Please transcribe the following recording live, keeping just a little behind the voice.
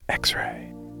X-Ray.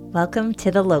 Welcome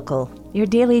to The Local, your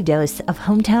daily dose of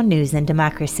hometown news and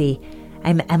democracy.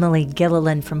 I'm Emily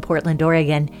Gilliland from Portland,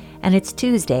 Oregon, and it's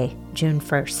Tuesday, June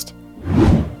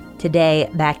 1st.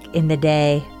 Today, back in the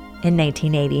day, in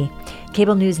 1980,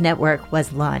 cable news network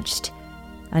was launched.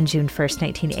 On June 1st,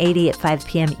 1980, at 5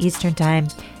 p.m. Eastern Time,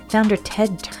 founder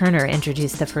Ted Turner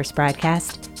introduced the first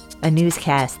broadcast, a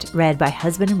newscast read by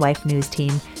husband and wife news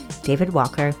team David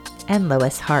Walker and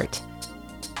Lois Hart.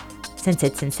 Since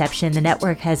its inception, the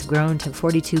network has grown to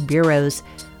 42 bureaus,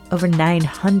 over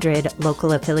 900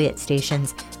 local affiliate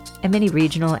stations, and many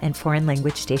regional and foreign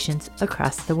language stations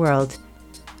across the world.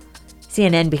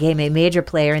 CNN became a major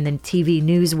player in the TV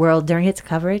news world during its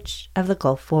coverage of the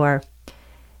Gulf War.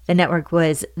 The network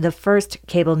was the first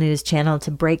cable news channel to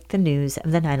break the news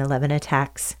of the 9/11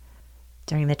 attacks.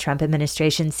 During the Trump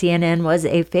administration, CNN was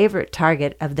a favorite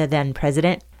target of the then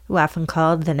president, who often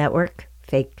called the network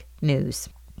fake news.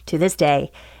 To this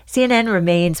day, CNN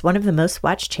remains one of the most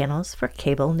watched channels for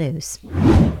cable news.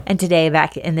 And today,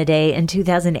 back in the day, in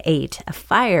 2008, a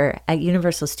fire at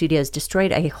Universal Studios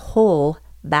destroyed a whole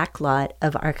backlot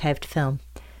of archived film.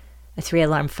 A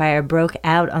 3-alarm fire broke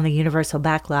out on the Universal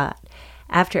backlot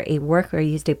after a worker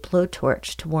used a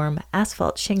blowtorch to warm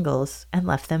asphalt shingles and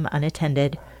left them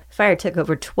unattended. The fire took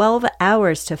over 12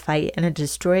 hours to fight, and it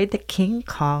destroyed the King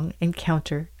Kong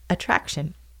Encounter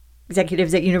attraction.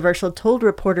 Executives at Universal told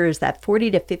reporters that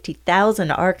 40 to 50,000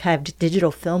 archived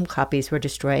digital film copies were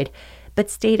destroyed, but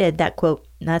stated that, quote,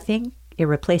 nothing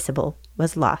irreplaceable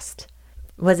was lost.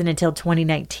 It wasn't until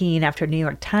 2019, after a New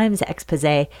York Times expose,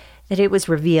 that it was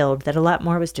revealed that a lot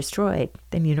more was destroyed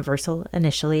than Universal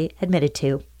initially admitted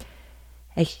to.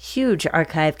 A huge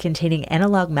archive containing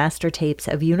analog master tapes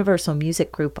of Universal Music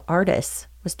Group artists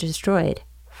was destroyed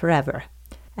forever.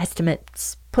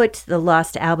 Estimates put the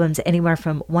lost albums anywhere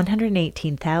from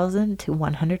 118,000 to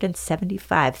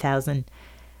 175,000.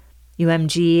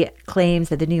 UMG claims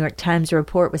that the New York Times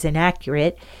report was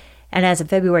inaccurate, and as of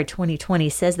February 2020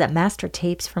 says that master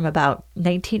tapes from about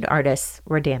 19 artists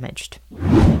were damaged.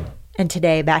 And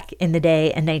today, back in the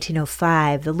day in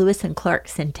 1905, the Lewis and Clark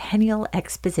Centennial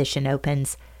Exposition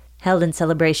opens. Held in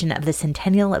celebration of the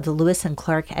centennial of the Lewis and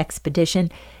Clark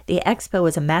Expedition, the expo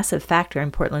was a massive factor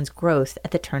in Portland's growth at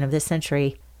the turn of the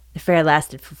century. The fair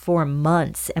lasted for 4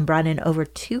 months and brought in over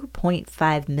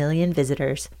 2.5 million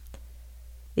visitors.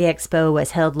 The expo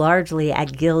was held largely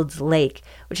at Guilds Lake,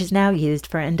 which is now used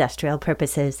for industrial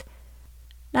purposes.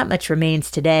 Not much remains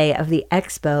today of the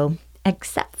expo,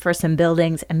 except for some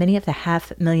buildings and many of the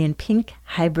 500,000 pink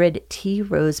hybrid tea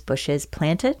rose bushes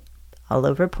planted all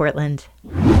over Portland.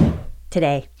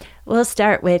 Today, we'll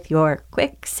start with your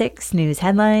Quick 6 news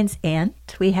headlines, and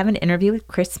we have an interview with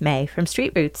Chris May from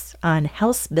Street Roots on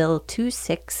House Bill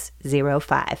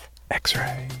 2605.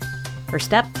 X-Ray.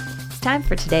 First up, it's time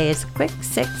for today's Quick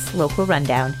 6 local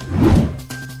rundown.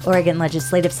 Oregon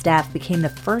legislative staff became the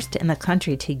first in the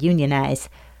country to unionize.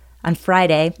 On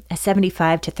Friday, a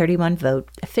 75-31 vote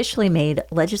officially made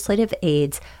legislative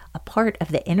aides a part of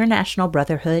the International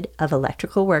Brotherhood of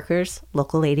Electrical Workers,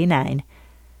 Local 89.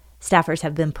 Staffers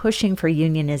have been pushing for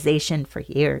unionization for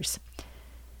years.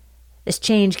 This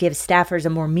change gives staffers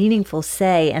a more meaningful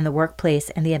say in the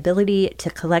workplace and the ability to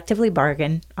collectively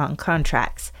bargain on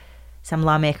contracts. Some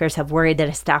lawmakers have worried that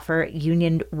a staffer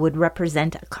union would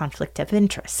represent a conflict of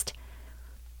interest.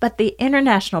 But the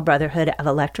International Brotherhood of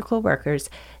Electrical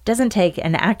Workers doesn't take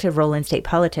an active role in state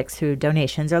politics through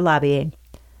donations or lobbying.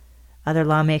 Other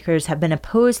lawmakers have been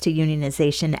opposed to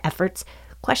unionization efforts,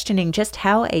 questioning just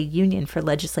how a union for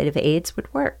legislative aides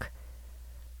would work.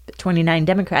 The 29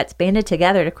 Democrats banded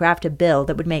together to craft a bill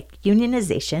that would make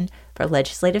unionization for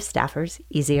legislative staffers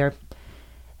easier.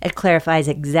 It clarifies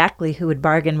exactly who would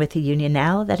bargain with the union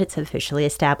now that it's officially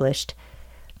established.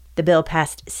 The bill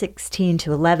passed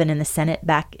 16-11 in the Senate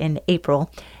back in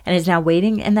April and is now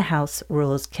waiting in the House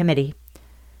Rules Committee.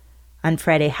 On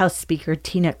Friday, House Speaker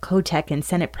Tina Kotek and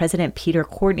Senate President Peter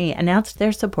Courtney announced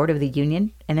their support of the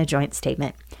union in a joint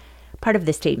statement. Part of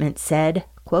the statement said,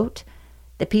 quote,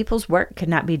 "The people's work could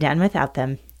not be done without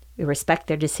them. We respect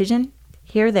their decision,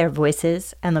 hear their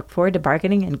voices, and look forward to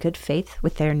bargaining in good faith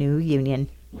with their new union."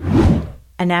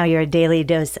 And now your daily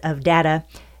dose of data.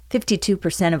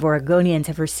 52% of Oregonians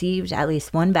have received at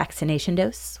least one vaccination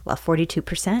dose, while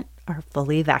 42% are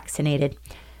fully vaccinated.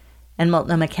 In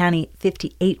Multnomah County,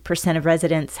 58% of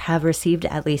residents have received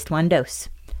at least one dose.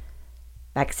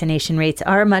 Vaccination rates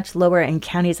are much lower in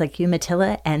counties like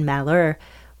Umatilla and Malheur,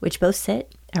 which both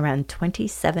sit around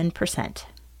 27%.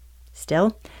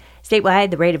 Still,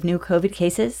 statewide, the rate of new COVID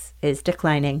cases is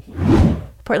declining.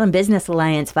 Portland Business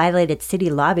Alliance violated city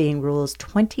lobbying rules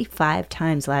 25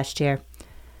 times last year.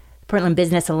 The Portland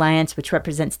Business Alliance, which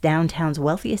represents downtown's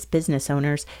wealthiest business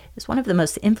owners, is one of the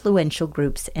most influential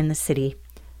groups in the city.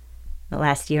 In the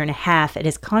last year and a half, it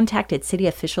has contacted city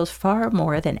officials far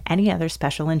more than any other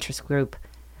special interest group.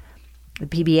 The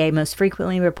PBA most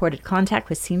frequently reported contact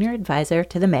with senior advisor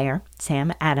to the mayor,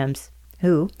 Sam Adams,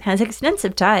 who has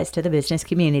extensive ties to the business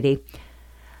community.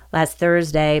 Last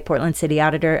Thursday, Portland City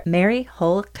Auditor Mary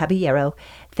Hull Caballero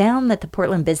found that the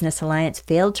Portland Business Alliance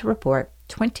failed to report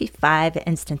 25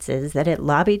 instances that it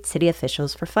lobbied city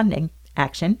officials for funding,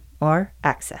 action, or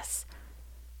access.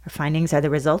 Her findings are the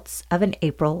results of an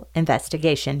April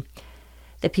investigation.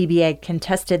 The PBA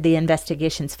contested the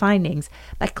investigation's findings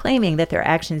by claiming that their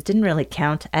actions didn't really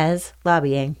count as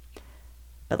lobbying.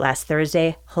 But last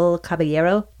Thursday, Hull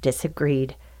Caballero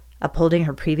disagreed, upholding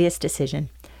her previous decision.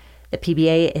 The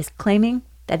PBA is claiming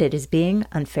that it is being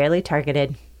unfairly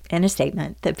targeted. In a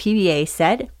statement, the PBA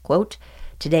said, quote,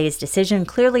 "Today's decision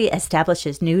clearly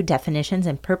establishes new definitions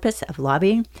and purpose of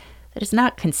lobbying that is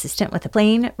not consistent with the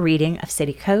plain reading of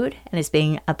city code and is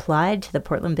being applied to the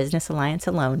Portland Business Alliance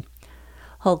alone."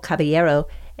 Hull Caballero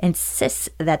insists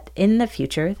that in the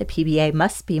future, the PBA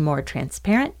must be more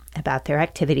transparent about their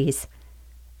activities.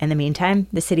 In the meantime,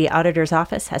 the city auditor's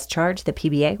office has charged the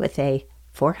PBA with a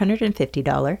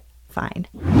 $450 fine.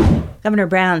 Governor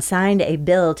Brown signed a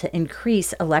bill to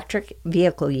increase electric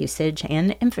vehicle usage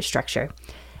and infrastructure.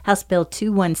 House Bill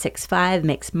 2165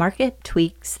 makes market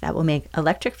tweaks that will make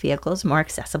electric vehicles more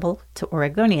accessible to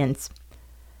Oregonians.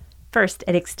 First,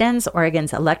 it extends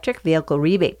Oregon's electric vehicle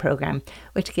rebate program,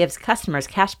 which gives customers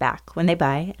cash back when they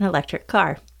buy an electric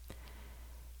car.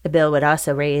 The bill would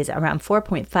also raise around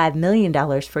 $4.5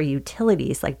 million for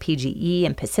utilities like PGE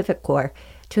and PacifiCorp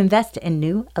to invest in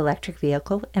new electric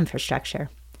vehicle infrastructure.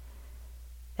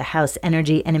 The House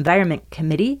Energy and Environment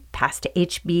Committee passed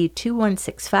HB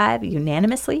 2165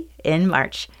 unanimously in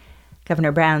March.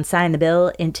 Governor Brown signed the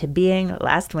bill into being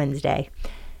last Wednesday.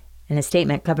 In a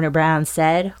statement, Governor Brown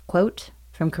said, quote,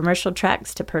 "From commercial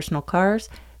trucks to personal cars,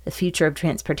 the future of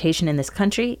transportation in this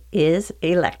country is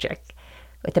electric.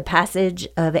 With the passage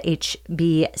of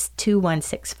HB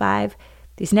 2165,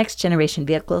 these next-generation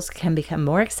vehicles can become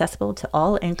more accessible to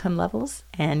all income levels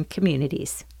and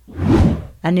communities."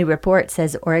 A new report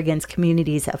says Oregon's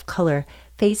communities of color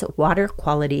face water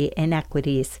quality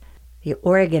inequities. The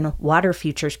Oregon Water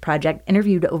Futures Project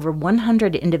interviewed over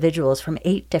 100 individuals from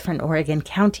 8 different Oregon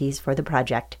counties for the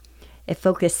project. It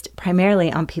focused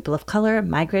primarily on people of color,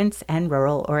 migrants, and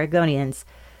rural Oregonians.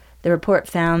 The report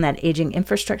found that aging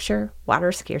infrastructure,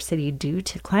 water scarcity due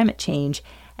to climate change,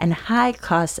 and high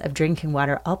costs of drinking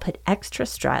water all put extra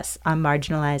stress on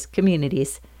marginalized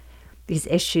communities. These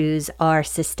issues are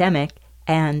systemic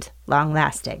and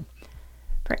long-lasting.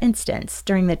 For instance,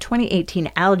 during the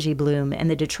 2018 algae bloom in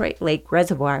the Detroit Lake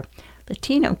Reservoir,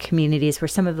 Latino communities were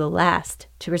some of the last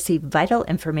to receive vital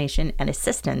information and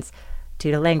assistance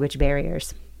due to language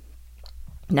barriers.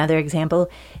 Another example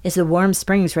is the Warm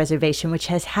Springs Reservation, which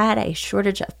has had a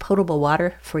shortage of potable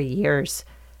water for years.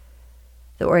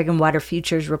 The Oregon Water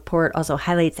Futures report also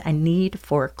highlights a need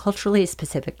for culturally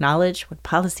specific knowledge when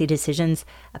policy decisions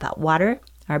about water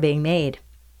are being made.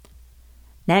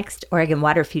 Next, Oregon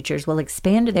Water Futures will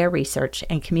expand their research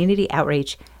and community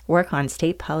outreach, work on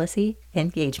state policy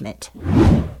engagement.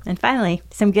 And finally,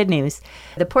 some good news.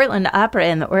 The Portland Opera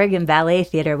and the Oregon Ballet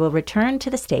Theater will return to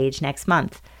the stage next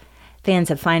month.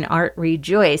 Fans of fine art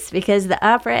rejoice because the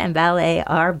opera and ballet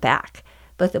are back.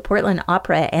 Both the Portland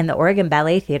Opera and the Oregon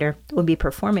Ballet Theater will be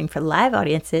performing for live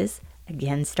audiences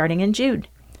again starting in June.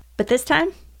 But this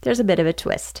time, there's a bit of a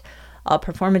twist. All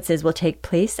performances will take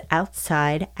place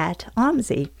outside at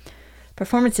OMSI.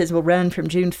 Performances will run from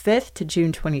June 5th to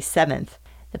June 27th.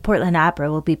 The Portland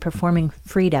Opera will be performing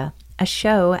Frida, a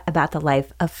show about the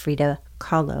life of Frida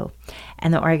Kahlo.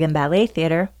 And the Oregon Ballet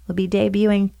Theater will be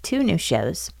debuting 2 new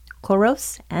shows,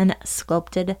 Koros and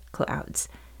Sculpted Clouds.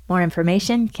 More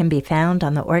information can be found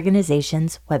on the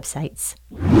organization's websites.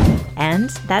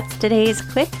 And that's today's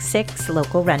Quick 6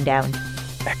 Local Rundown.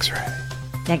 X-ray.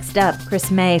 Next up, Chris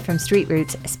May from Street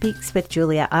Roots speaks with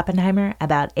Julia Oppenheimer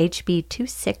about HB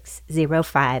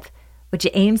 2605, which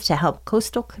aims to help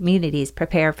coastal communities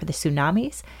prepare for the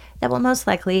tsunamis that will most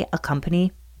likely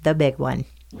accompany the big one.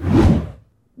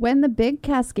 When the big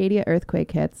Cascadia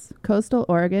earthquake hits, coastal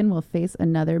Oregon will face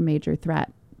another major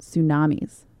threat,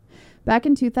 tsunamis. Back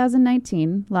in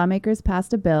 2019, lawmakers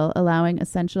passed a bill allowing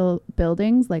essential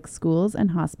buildings like schools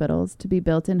and hospitals to be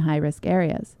built in high-risk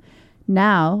areas.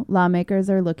 Now, lawmakers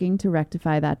are looking to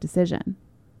rectify that decision.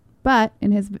 But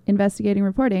in his investigating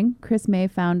reporting, Chris May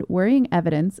found worrying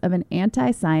evidence of an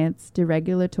anti-science,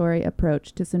 deregulatory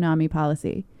approach to tsunami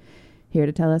policy. Here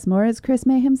to tell us more is Chris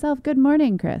May himself. Good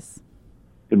morning, Chris.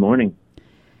 Good morning.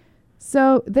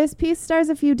 So this piece stars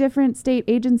a few different state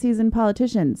agencies and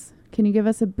politicians. Can you give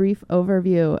us a brief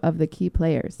overview of the key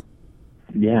players?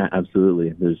 Yeah,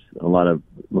 absolutely. There's a lot of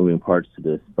moving parts to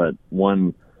this, but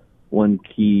one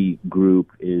key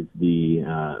group is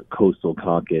the Coastal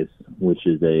Caucus, which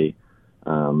is a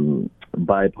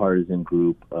bipartisan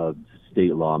group of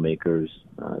state lawmakers,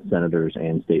 senators,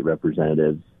 and state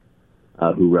representatives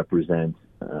who represent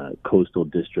coastal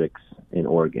districts in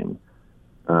Oregon.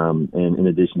 And in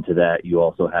addition to that, you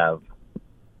also have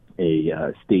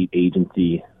a state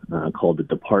agency called the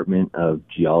Department of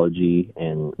Geology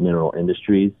and Mineral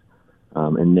Industries,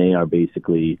 and they are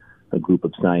basically a group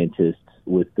of scientists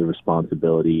with the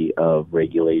responsibility of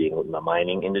regulating the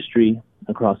mining industry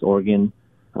across Oregon,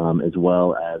 as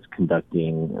well as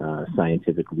conducting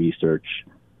scientific research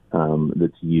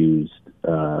that's used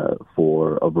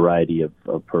for a variety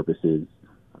of purposes,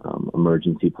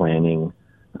 emergency planning,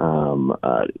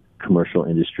 commercial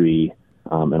industry,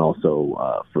 and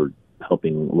also for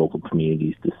helping local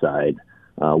communities decide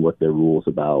what their rules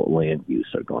about land use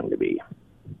are going to be.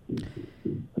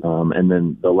 And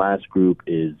then the last group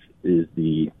is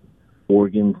the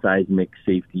Oregon Seismic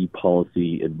Safety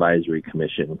Policy Advisory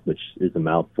Commission, which is a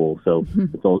mouthful. So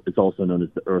it's also known as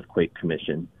the Earthquake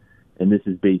Commission. And this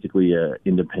is basically an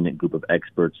independent group of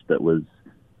experts that was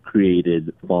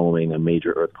created following a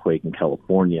major earthquake in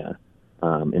California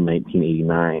in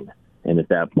 1989. And at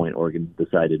that point, Oregon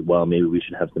decided, well, maybe we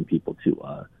should have some people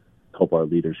to help our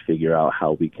leaders figure out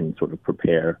how we can sort of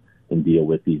prepare and deal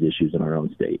with these issues in our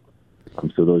own state.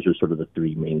 So those are sort of the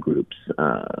three main groups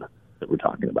that we're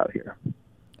talking about here.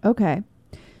 Okay.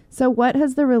 So what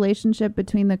has the relationship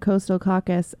between the Coastal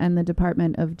Caucus and the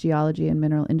Department of Geology and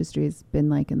Mineral Industries been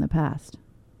like in the past?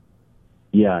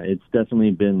 Yeah, it's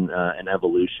definitely been an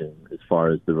evolution as far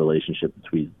as the relationship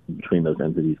between those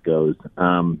entities goes.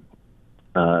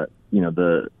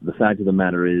 The fact of the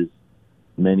matter is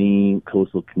many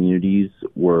coastal communities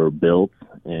were built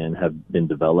and have been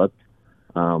developed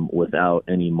without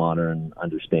any modern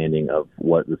understanding of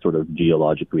what the sort of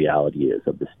geologic reality is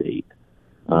of the state.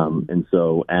 And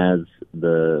so as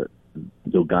the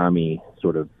Tsunami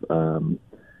sort of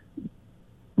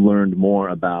learned more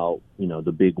about,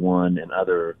 the big one and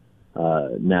other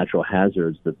natural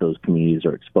hazards that those communities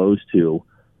are exposed to,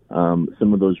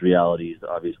 some of those realities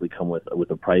obviously come with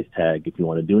a price tag if you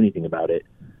want to do anything about it.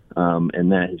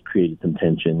 And that has created some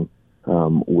tension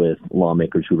with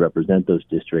lawmakers who represent those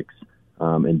districts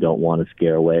and don't want to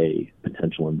scare away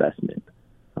potential investment.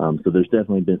 So there's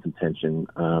definitely been some tension.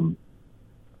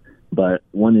 But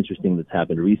one interesting that's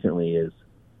happened recently is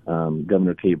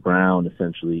Governor Kate Brown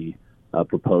essentially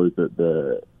proposed that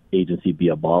the agency be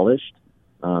abolished.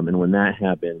 And when that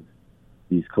happened,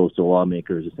 these coastal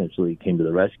lawmakers essentially came to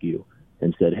the rescue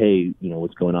and said, hey,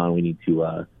 what's going on? We need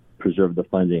to preserve the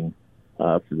funding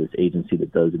for this agency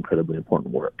that does incredibly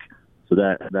important work. So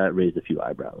that raised a few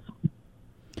eyebrows.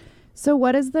 So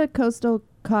what is the Coastal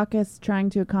Caucus trying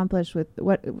to accomplish with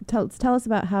tell us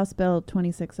about House Bill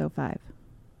 2605?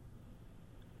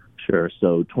 Sure.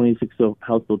 So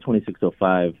House Bill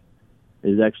 2605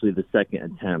 is actually the second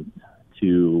attempt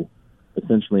to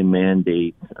essentially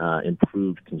mandate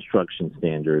improved construction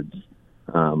standards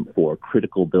for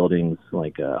critical buildings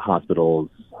like hospitals,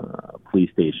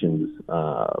 police stations,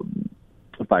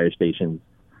 fire stations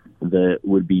that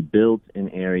would be built in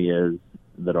areas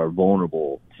that are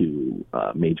vulnerable to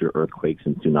major earthquakes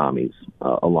and tsunamis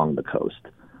along the coast.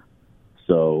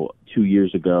 So 2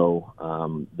 years ago,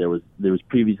 there was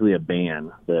previously a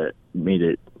ban that made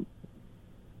it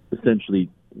essentially,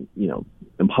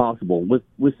 impossible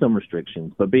with some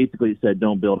restrictions, but basically it said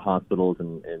don't build hospitals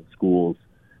and schools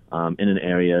in an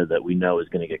area that we know is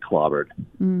going to get clobbered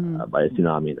by a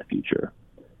tsunami in the future.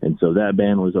 And so that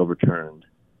ban was overturned.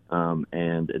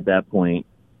 And at that point,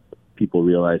 people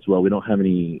realized, well, we don't have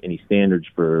any standards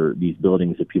for these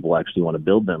buildings if people actually want to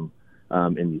build them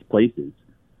in these places.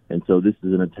 And so this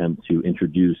is an attempt to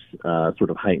introduce sort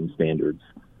of heightened standards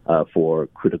for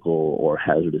critical or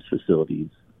hazardous facilities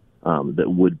that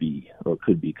would be or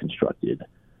could be constructed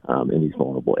in these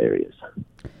vulnerable areas.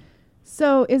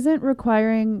 So isn't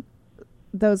requiring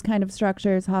those kind of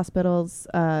structures, hospitals,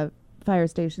 fire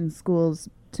stations, schools,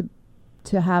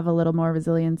 to have a little more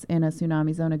resilience in a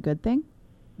tsunami zone a good thing?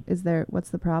 What's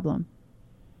the problem?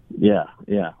 Yeah.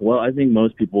 Well, I think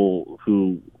most people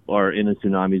who are in a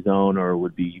tsunami zone or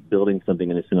would be building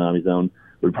something in a tsunami zone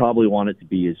would probably want it to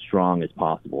be as strong as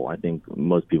possible. I think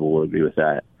most people will agree with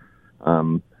that.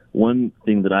 One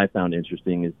thing that I found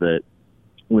interesting is that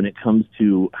when it comes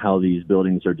to how these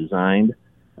buildings are designed,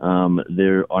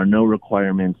 there are no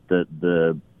requirements that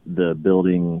the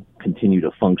building continue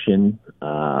to function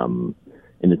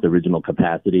in its original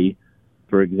capacity.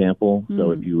 For example,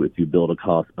 so if you build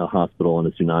a hospital in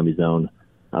a tsunami zone,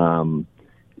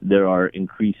 there are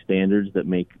increased standards that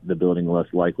make the building less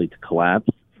likely to collapse,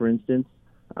 for instance.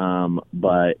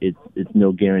 But it's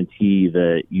no guarantee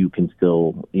that you can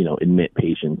still, admit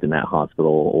patients in that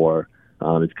hospital, or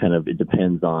it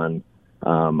depends on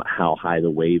how high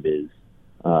the wave is,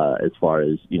 as far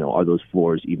as, are those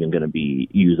floors even going to be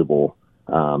usable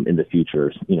in the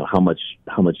future? How much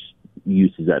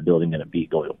use is that building going to be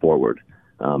going forward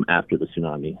after the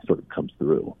tsunami sort of comes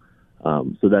through?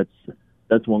 So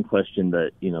that's one question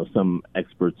that, some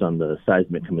experts on the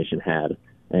Seismic Commission had,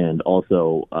 and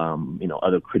also,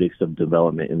 other critics of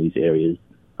development in these areas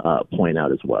point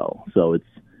out as well. So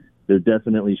they're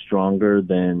definitely stronger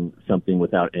than something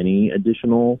without any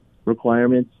additional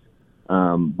requirements,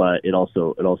 but it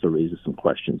also raises some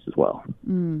questions as well.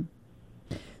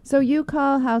 So you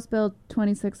call House Bill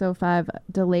 2605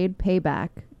 delayed payback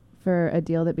for a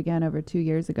deal that began over 2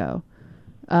 years ago.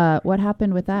 What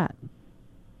happened with that?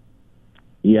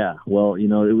 Yeah, well,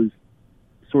 it was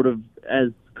sort of,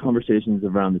 as conversations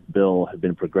around this bill have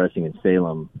been progressing in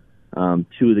Salem,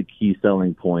 two of the key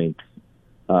selling points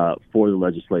for the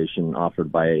legislation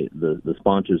offered by the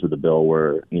sponsors of the bill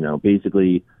were,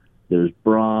 basically there's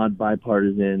broad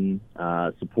bipartisan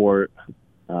support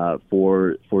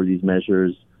for these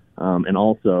measures, and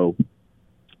also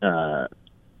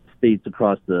states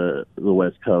across the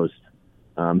West Coast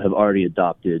have already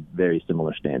adopted very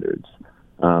similar standards.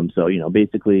 So,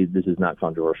 basically this is not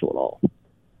controversial at all.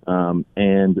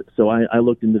 And so I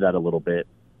looked into that a little bit,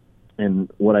 and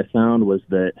what I found was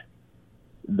that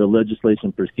the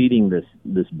legislation preceding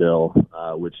this bill,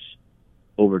 which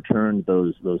overturned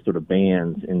those sort of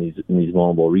bans in these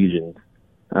vulnerable regions,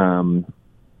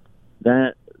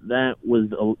 that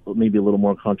was maybe a little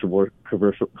more controversial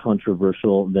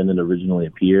than it originally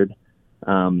appeared.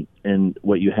 And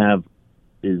what you have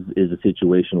is a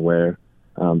situation where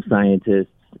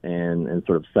scientists and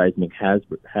sort of seismic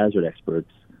hazard experts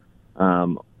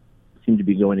seem to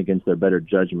be going against their better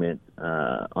judgment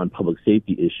on public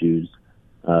safety issues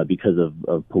because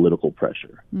of political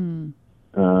pressure.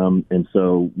 And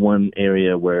so one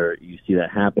area where you see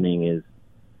that happening is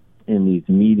in these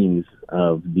meetings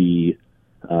of the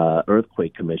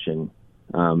Earthquake Commission,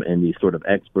 and these sort of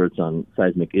experts on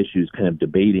seismic issues kind of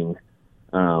debating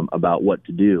about what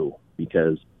to do,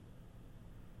 because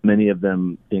many of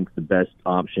them think the best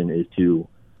option is to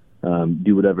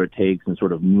do whatever it takes and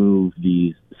sort of move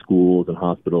these schools and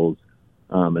hospitals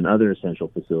and other essential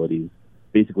facilities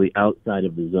basically outside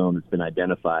of the zone that's been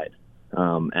identified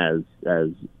as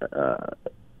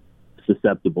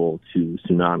susceptible to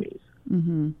tsunamis.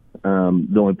 The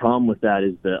only problem with that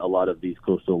is that a lot of these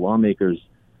coastal lawmakers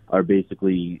are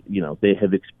basically, they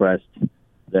have expressed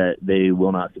that they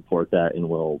will not support that and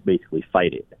will basically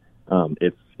fight it.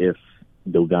 If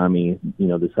Dogami,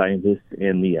 the scientists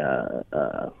and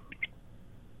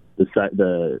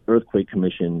the Earthquake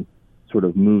Commission sort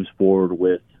of moves forward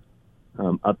with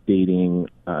updating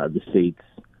the state's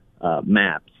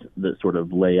maps that sort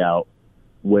of lay out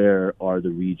where are the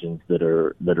regions that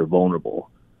are vulnerable.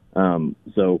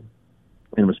 So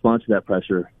in response to that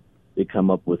pressure, they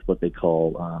come up with what they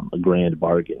call a grand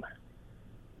bargain.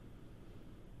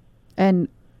 And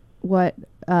what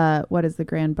is the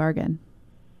grand bargain?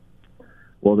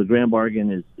 Well, the grand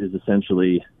bargain is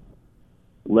essentially,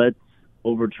 let's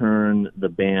overturn the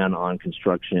ban on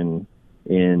construction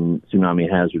in tsunami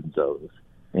hazard zones.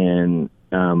 And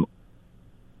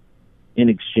in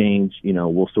exchange,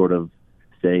 we'll sort of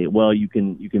say, well, you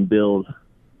can build,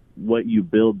 what you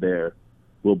build there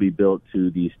will be built to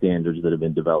these standards that have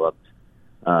been developed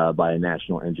by a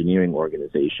national engineering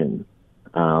organization.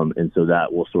 And so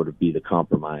that will sort of be the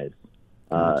compromise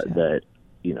that,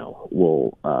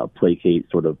 will placate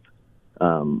sort of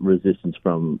resistance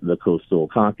from the Coastal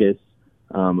Caucus,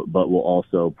 but will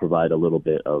also provide a little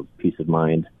bit of peace of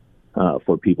mind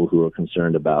for people who are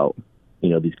concerned about,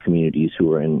 these communities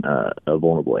who are in a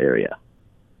vulnerable area.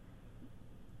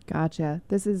 Gotcha.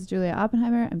 This is Julia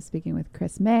Oppenheimer. I'm speaking with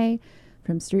Chris May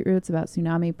from Street Roots about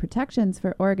tsunami protections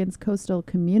for Oregon's coastal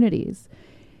communities.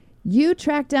 You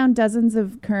tracked down dozens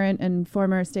of current and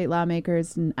former state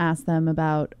lawmakers and asked them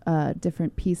about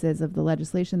different pieces of the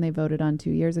legislation they voted on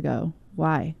 2 years ago.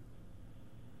 Why?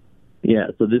 Yeah,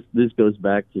 so this goes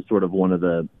back to sort of one of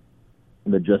the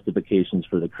justifications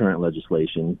for the current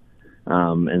legislation,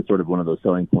 and sort of one of those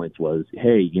selling points was,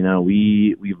 hey,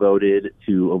 we voted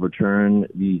to overturn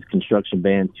these construction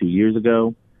bans 2 years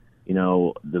ago.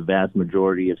 The vast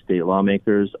majority of state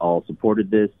lawmakers all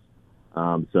supported this.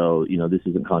 So, this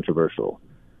isn't controversial.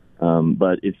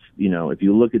 But if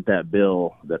you look at that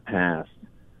bill that passed,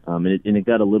 and it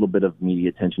got a little bit of media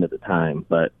attention at the time,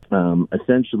 but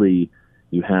essentially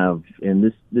you have, and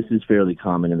this is fairly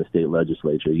common in the state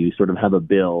legislature, you sort of have a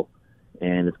bill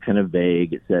and it's kind of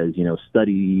vague. It says,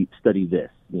 study this,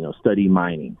 study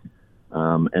mining.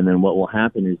 And then what will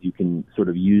happen is you can sort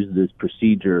of use this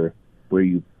procedure where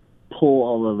you pull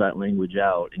all of that language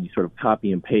out and you sort of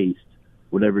copy and paste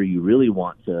whatever you really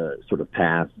want to sort of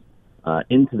pass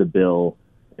into the bill,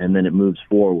 and then it moves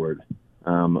forward.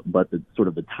 But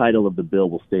the title of the bill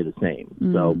will stay the same.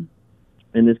 Mm-hmm. So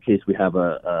in this case, we have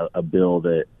a bill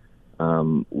that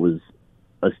was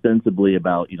ostensibly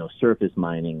about, surface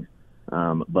mining,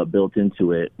 but built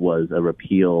into it was a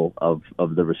repeal of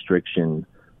the restriction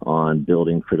on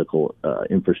building critical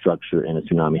infrastructure in a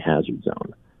tsunami hazard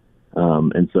zone.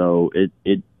 And so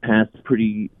it passed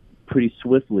pretty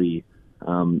swiftly.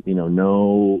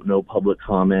 No public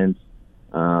comments,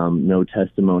 no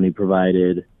testimony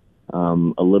provided,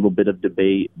 a little bit of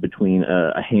debate between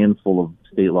a handful of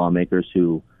state lawmakers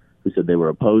who said they were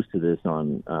opposed to this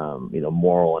on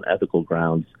moral and ethical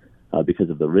grounds because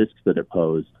of the risks that it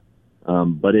posed.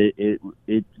 But it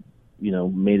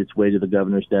made its way to the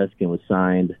governor's desk and was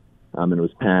signed, and it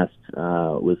was passed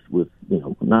with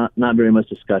not very much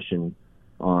discussion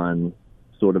on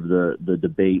sort of the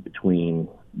debate between,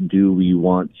 do we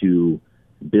want to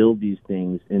build these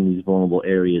things in these vulnerable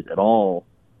areas at all,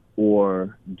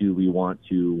 or do we want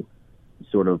to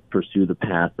sort of pursue the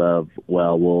path of,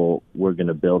 we're going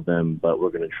to build them, but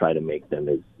we're going to try to make them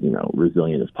as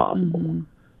resilient as possible. Mm-hmm.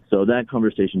 So that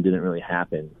conversation didn't really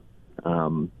happen.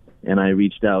 And I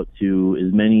reached out to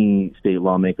as many state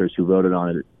lawmakers who voted on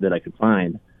it that I could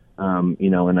find,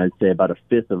 and I'd say about a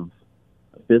fifth of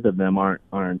them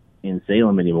aren't in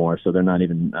Salem anymore, so they're not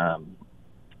even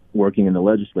working in the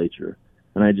legislature.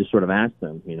 And I just sort of asked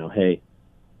them, hey,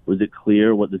 was it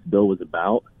clear what this bill was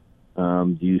about?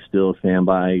 Do you still stand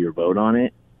by your vote on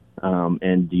it?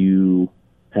 And do you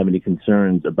have any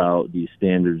concerns about these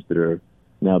standards that are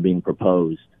now being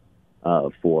proposed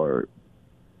for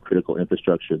critical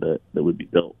infrastructure that would be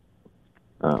built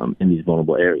in these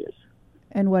vulnerable areas?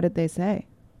 And what did they say?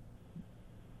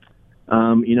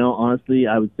 Honestly,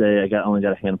 I would say I only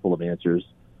got a handful of answers.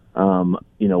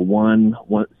 One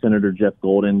Senator Jeff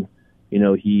Golden,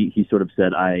 he sort of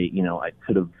said, I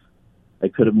could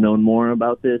have known more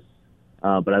about this,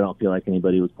 but I don't feel like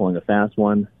anybody was pulling a fast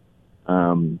one.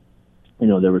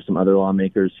 There were some other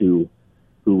lawmakers who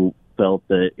felt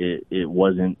that it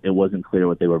wasn't clear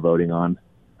what they were voting on.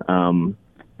 And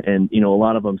a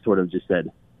lot of them sort of just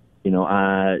said,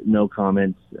 no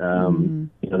comments.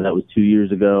 That was 2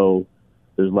 years ago.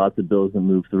 There's lots of bills that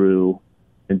move through.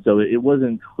 And so it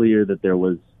wasn't clear that there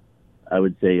was, I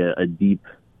would say, a deep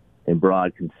and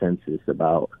broad consensus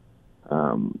about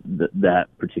that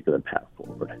particular path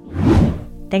forward.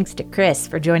 Thanks to Chris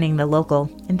for joining The Local.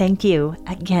 And thank you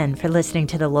again for listening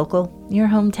to The Local, your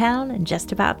hometown in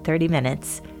just about 30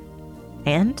 minutes.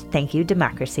 And thank you,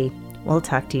 Democracy. We'll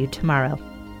talk to you tomorrow.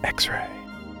 X-Ray.